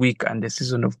this week and the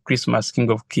season of Christmas,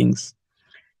 King of Kings,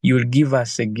 you will give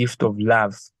us a gift of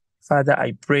love. Father,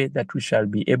 I pray that we shall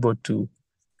be able to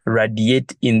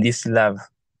radiate in this love.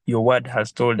 Your word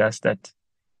has told us that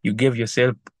you gave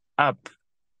yourself up.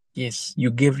 Yes,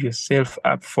 you gave yourself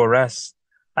up for us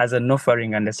as an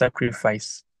offering and a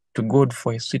sacrifice to God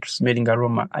for a sweet smelling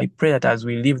aroma. I pray that as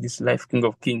we live this life, King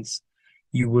of Kings,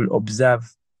 you will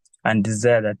observe and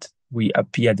desire that we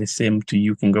appear the same to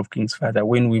you, King of Kings, Father.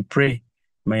 When we pray,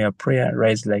 may our prayer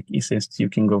rise like incense to you,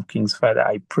 King of Kings, Father.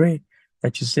 I pray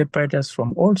that you separate us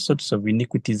from all sorts of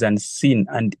iniquities and sin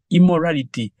and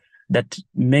immorality that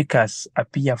make us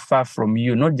appear far from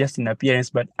you, not just in appearance,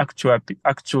 but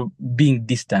actual being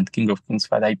distant, King of Kings,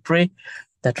 Father. I pray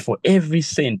that for every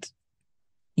saint,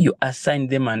 you assign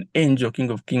them an angel, King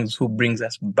of Kings, who brings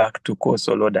us back to cause,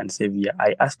 O Lord and Savior.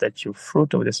 I ask that your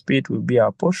fruit of the Spirit will be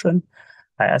our portion.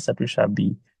 I ask that we shall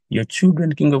be your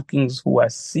children, King of Kings, who are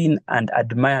seen and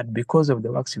admired because of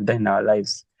the works you've done in our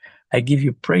lives. I give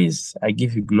you praise, I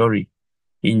give you glory.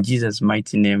 In Jesus'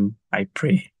 mighty name, I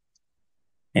pray.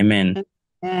 Amen.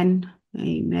 Amen.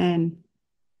 Amen.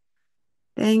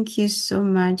 Thank you so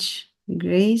much,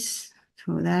 Grace,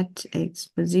 for that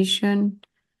exposition.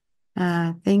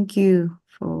 Thank you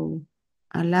for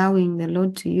allowing the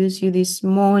Lord to use you this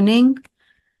morning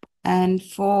and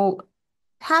for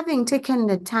having taken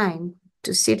the time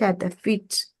to sit at the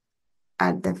feet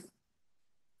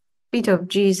of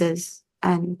Jesus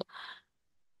and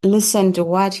listen to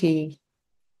what he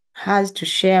has to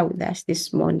share with us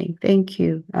this morning. Thank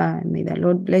you. May the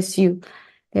Lord bless you.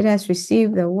 Let us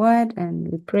receive the word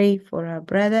and we pray for our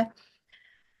brother.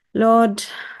 Lord,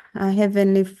 our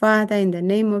Heavenly Father, in the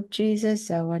name of Jesus,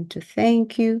 I want to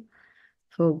thank you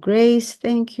for Grace.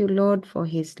 Thank you, Lord, for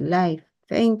his life.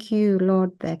 Thank you,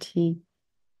 Lord, that he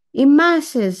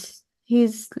immerses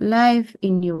his life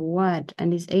in your word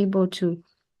and is able to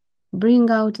bring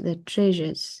out the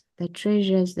treasures that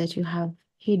you have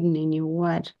hidden in your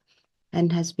word,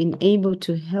 and has been able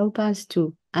to help us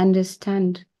to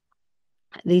understand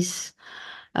this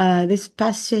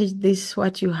passage, this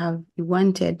what you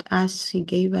wanted us. He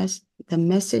gave us the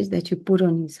message that you put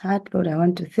on his heart. Lord, I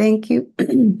want to thank you.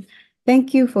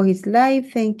 Thank you for his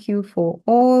life. Thank you for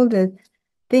all the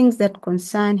things that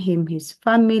concern him, his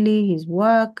family, his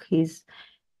work, his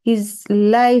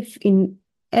life in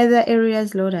other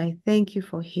areas. Lord, I thank you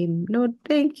for him. Lord,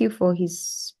 thank you for his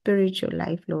spiritual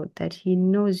life, Lord, that he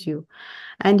knows you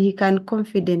and he can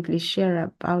confidently share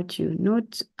about you,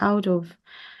 not out of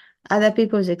other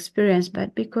people's experience,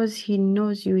 but because he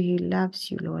knows you, he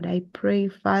loves you, Lord. I pray,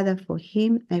 Father, for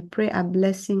him. I pray a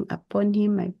blessing upon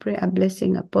him. I pray a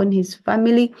blessing upon his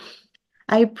family.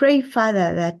 I pray,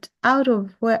 Father, that out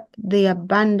of the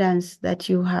abundance that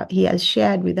He has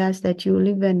shared with us, that you will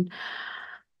even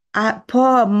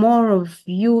pour more of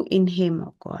you in him,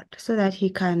 oh God, so that he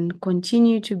can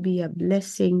continue to be a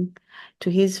blessing to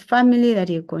his family, that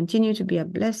he'll continue to be a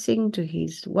blessing to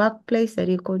his workplace, that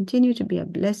he'll continue to be a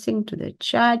blessing to the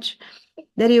church,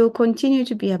 that he will continue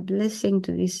to be a blessing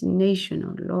to this nation,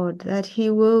 oh Lord, that he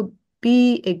will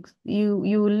be,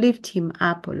 you lift him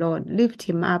up, oh Lord, lift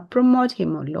him up, promote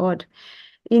him, oh Lord,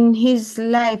 in his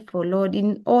life, oh Lord,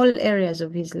 in all areas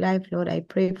of his life, Lord, I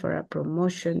pray for a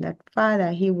promotion, that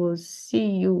Father, he will see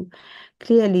you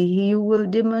clearly. He will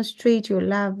demonstrate your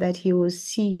love, that he will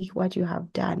see what you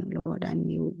have done, Lord, and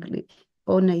he will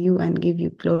honor you and give you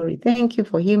glory. Thank you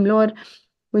for him, Lord.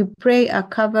 We pray a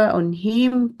cover on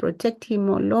him, protect him,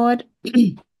 oh Lord,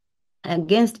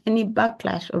 against any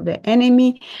backlash of the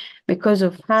enemy because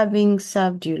of having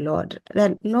served you, Lord.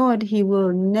 That, Lord, he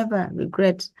will never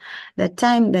regret the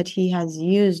time that he has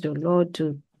used, oh Lord,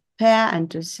 to prepare and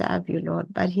to serve you, Lord,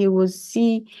 but he will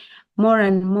see more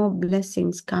and more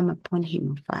blessings come upon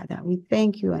him, Father. We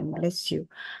thank you and bless you.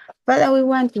 Father, we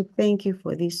want to thank you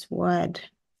for this word.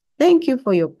 Thank you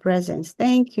for your presence.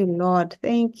 Thank you, Lord.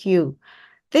 Thank you.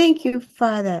 Thank you,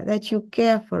 Father, that you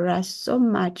care for us so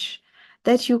much,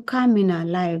 that you come in our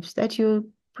lives, that you're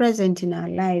present in our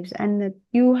lives, and that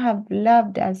you have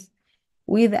loved us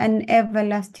with an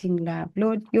everlasting love.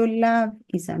 Lord, your love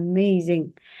is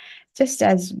amazing. Just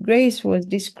as Grace was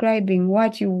describing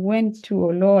what you went to, oh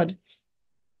Lord,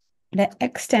 the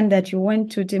extent that you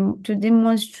went to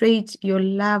demonstrate your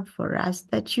love for us,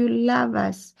 that you love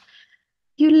us.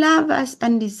 You love us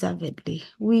undeservedly.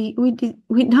 We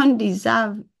don't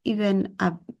deserve even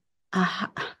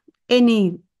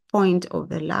any point of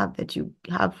the love that you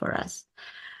have for us.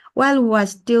 While we were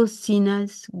still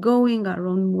sinners, going our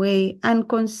own way,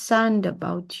 unconcerned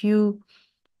about you,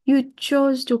 you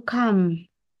chose to come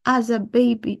as a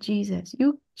baby Jesus.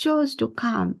 You chose to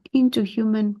come into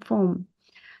human form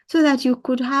so that you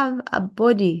could have a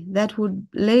body that would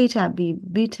later be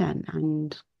beaten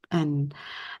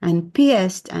and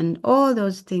pierced and all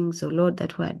those things, oh Lord,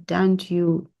 that were done to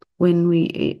you when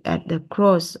we at the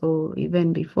cross or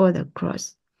even before the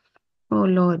cross. Oh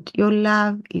Lord, your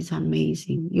love is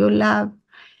amazing. Your love,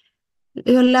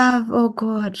 oh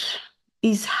God,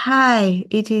 is high.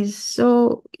 It is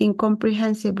so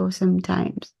incomprehensible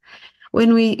sometimes.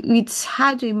 It's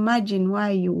hard to imagine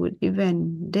why you would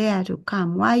even dare to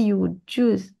come, why you would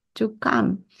choose to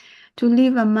come, to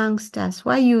live amongst us,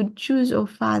 why you would choose, oh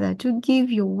Father, to give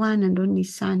your one and only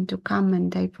Son to come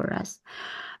and die for us.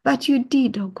 But you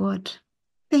did, oh God.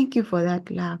 Thank you for that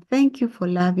love. Thank you for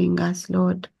loving us,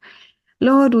 Lord.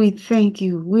 Lord, we thank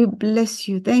you. We bless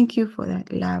you. Thank you for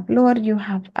that love. Lord, you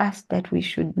have asked that we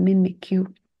should mimic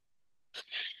you.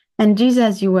 And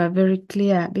Jesus, you were very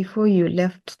clear before you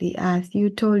left the earth.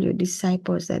 You told your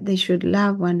disciples that they should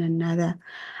love one another,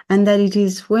 and that it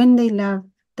is when they love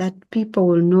that people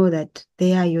will know that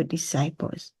they are your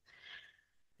disciples.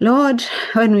 Lord,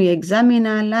 when we examine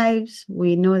our lives,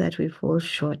 we know that we fall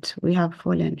short. We have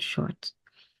fallen short.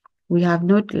 We have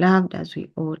not loved as we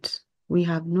ought. We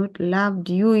have not loved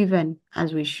you even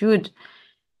as we should.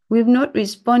 We've not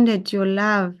responded to your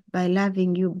love by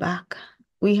loving you back.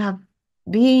 We have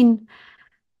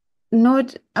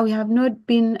not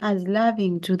been as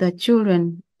loving to the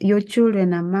children, your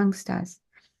children amongst us.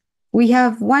 We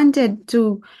have wanted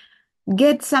to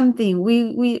get something.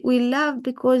 We love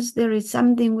because there is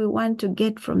something we want to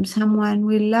get from someone.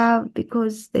 We love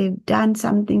because they've done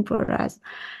something for us.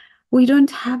 We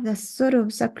don't have the sort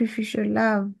of sacrificial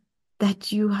love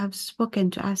that you have spoken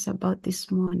to us about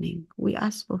this morning. We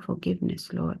ask for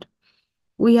forgiveness, Lord.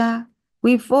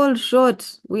 We fall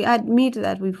short. We admit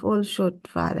that we fall short,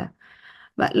 Father.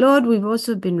 But Lord, we've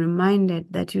also been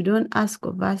reminded that you don't ask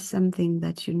of us something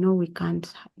that you know we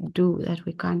can't do, that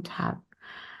we can't have.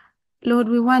 Lord,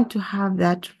 we want to have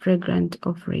that fragrant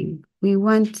offering. We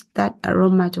want that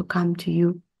aroma to come to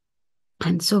you.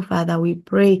 And so, Father, we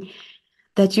pray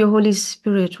that your Holy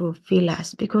Spirit will fill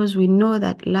us, because we know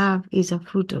that love is a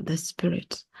fruit of the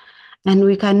Spirit. And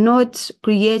we cannot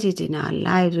create it in our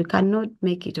lives. We cannot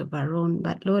make it of our own.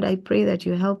 But Lord, I pray that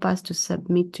you help us to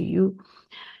submit to you,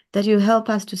 that you help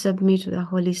us to submit to the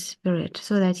Holy Spirit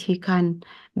so that he can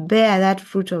bear that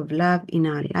fruit of love in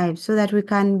our lives, so that we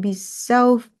can be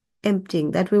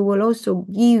self-emptying, that we will also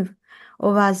give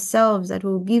of ourselves, that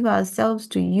we will give ourselves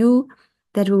to you,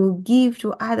 that we will give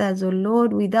to others, oh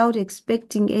Lord, without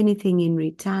expecting anything in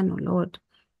return, oh Lord,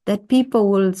 that people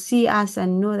will see us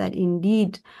and know that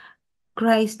indeed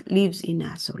Christ lives in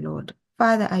us, oh Lord.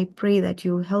 Father, I pray that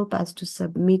you help us to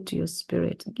submit to your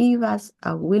Spirit. Give us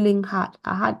a willing heart,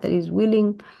 a heart that is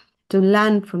willing to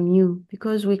learn from you,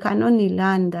 because we can only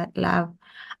learn that love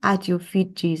at your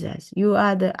feet, Jesus. You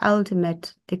are the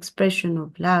ultimate expression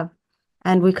of love,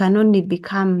 and we can only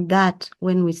become that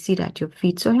when we sit at your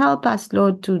feet. So help us,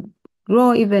 Lord, to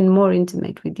grow even more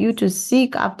intimate with you, to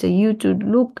seek after you, to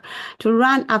look, to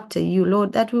run after you,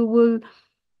 Lord, that we will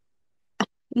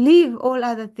leave all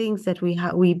other things that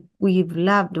we've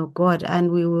loved, oh God,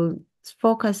 and we will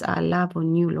focus our love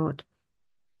on you, Lord.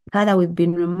 Father, we've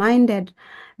been reminded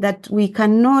that we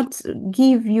cannot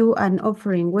give you an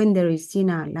offering when there is sin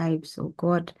in our lives, oh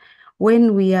God,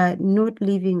 when we are not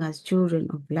living as children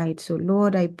of light. So,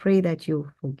 Lord, I pray that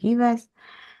you forgive us,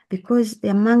 because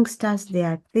amongst us there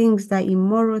are things, that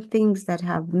immoral things that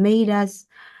have made us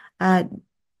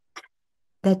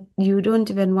that you don't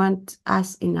even want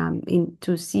us in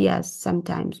to see us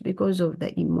sometimes, because of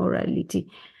the immorality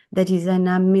that is in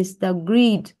our midst, the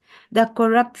greed, the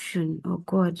corruption, oh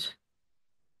God.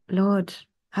 Lord,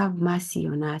 have mercy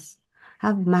on us.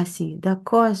 Have mercy. The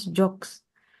coarse jokes,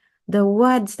 the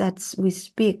words that we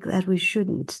speak that we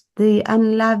shouldn't, the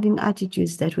unloving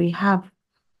attitudes that we have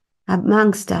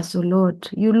amongst us, oh Lord.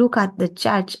 You look at the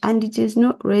church and it is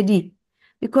not ready,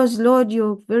 because, Lord,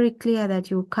 you're very clear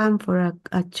that you come for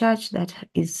a church that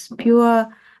is pure,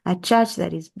 a church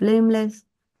that is blameless.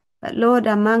 But, Lord,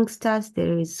 amongst us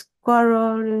there is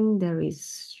quarreling, there is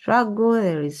struggle,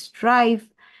 there is strife,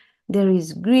 there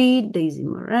is greed, there is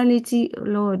immorality.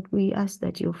 Lord, we ask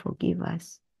that you forgive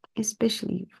us,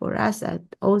 especially for us at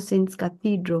All Saints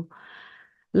Cathedral.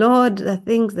 Lord, the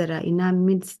things that are in our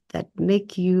midst that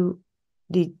make you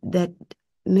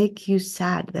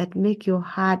sad, that make your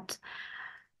heart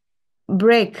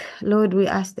break, Lord, we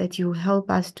ask that you help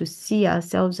us to see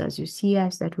ourselves as you see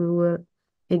us, that we will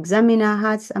examine our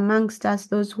hearts amongst us,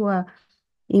 those who are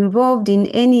involved in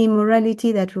any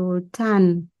immorality, that we will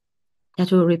turn, that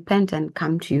will repent and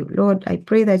come to you. Lord, I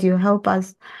pray that you help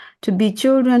us to be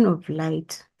children of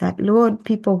light, that, Lord,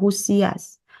 people who see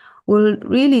us will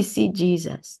really see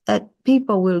Jesus, that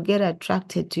people will get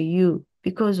attracted to you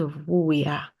because of who we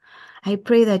are. I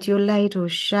pray that your light will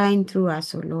shine through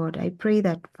us, O Lord. I pray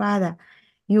that, Father,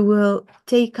 you will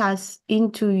take us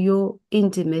into your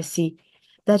intimacy,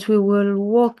 that we will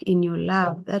walk in your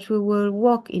love, that we will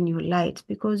walk in your light,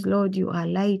 because, Lord, you are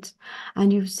light,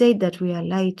 and you've said that we are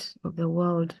light of the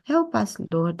world. Help us,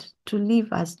 Lord, to live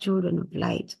as children of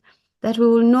light, that we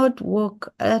will not walk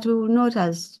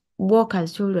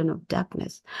as children of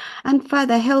darkness. And,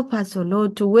 Father, help us, O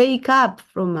Lord, to wake up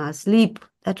from our sleep,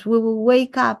 that we will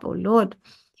wake up, O Lord,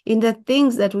 in the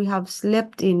things that we have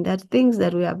slept in, that things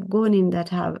that we have gone in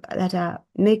that are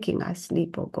making us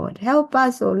sleep, oh God. Help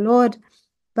us, oh Lord,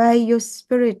 by your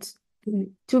Spirit,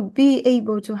 to be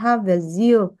able to have the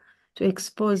zeal to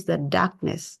expose the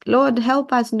darkness. Lord,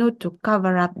 help us not to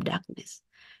cover up darkness.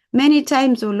 Many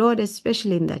times, oh Lord,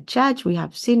 especially in the church, we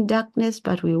have seen darkness,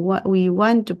 but we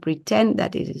want to pretend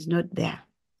that it is not there.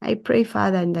 I pray,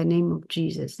 Father, in the name of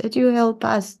Jesus, that you help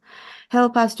us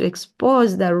to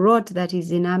expose the rot that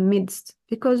is in our midst.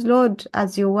 Because, Lord,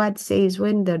 as your word says,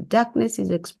 when the darkness is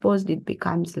exposed, it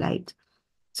becomes light.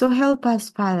 So help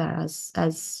us, Father,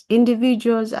 as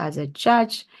individuals, as a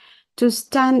church, to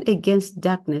stand against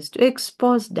darkness, to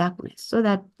expose darkness, so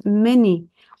that many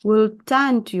will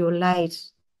turn to your light.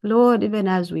 Lord, even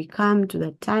as we come to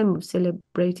the time of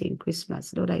celebrating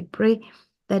Christmas, Lord, I pray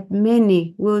that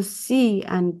many will see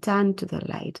and turn to the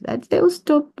light, that they'll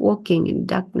stop walking in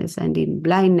darkness and in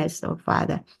blindness, oh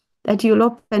Father, that you'll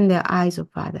open their eyes, oh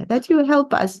Father, that you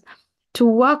help us to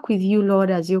work with you, Lord,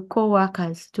 as your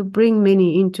co-workers, to bring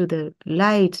many into the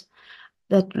light,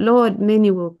 that, Lord,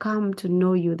 many will come to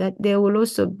know you, that there will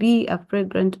also be a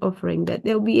fragrant offering, that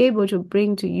they'll be able to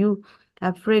bring to you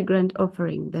a fragrant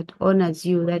offering that honors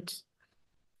you, that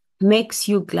makes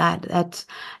you glad, that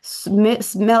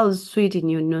smells sweet in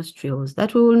your nostrils,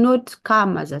 that we will not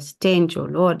come as a stench, oh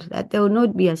Lord, that there will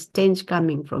not be a stench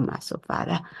coming from us, oh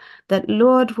Father, that,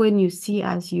 Lord, when you see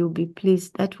us, you'll be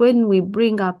pleased, that when we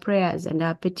bring our prayers and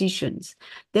our petitions,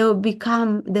 they'll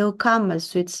come as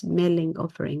sweet smelling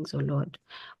offerings, oh Lord.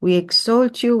 We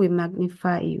exalt you, we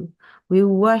magnify you, we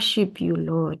worship you,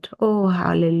 Lord. Oh,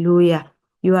 hallelujah.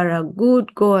 You are a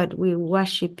good God. We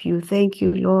worship you. Thank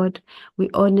you, Lord. We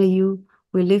honor you.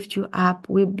 We lift you up.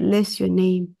 We bless your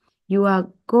name. You are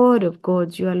God of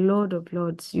gods. You are Lord of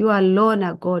lords. You alone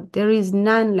are God. There is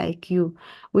none like you.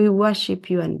 We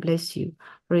worship you and bless you.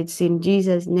 For it's in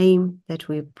Jesus' name that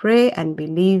we pray and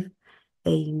believe.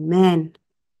 Amen.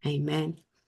 Amen.